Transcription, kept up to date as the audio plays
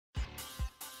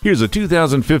Here's a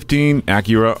 2015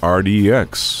 Acura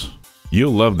RDX.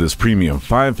 You'll love this premium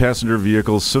 5-passenger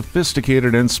vehicle's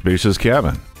sophisticated and spacious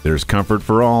cabin. There's comfort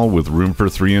for all with room for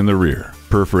 3 in the rear,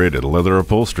 perforated leather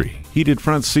upholstery, heated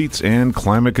front seats, and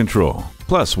climate control.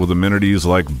 Plus, with amenities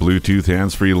like Bluetooth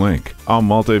hands-free link, a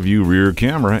multi-view rear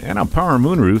camera, and a power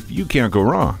moonroof, you can't go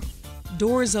wrong.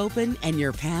 Doors open and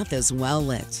your path is well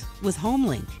lit with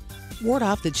HomeLink. Ward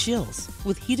off the chills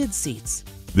with heated seats.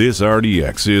 This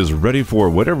RDX is ready for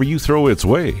whatever you throw its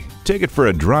way. Take it for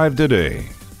a drive today.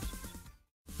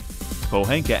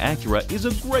 Pohanka Acura is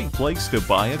a great place to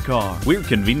buy a car. We're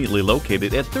conveniently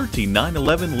located at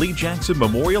 13911 Lee Jackson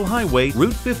Memorial Highway,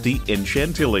 Route 50 in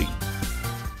Chantilly.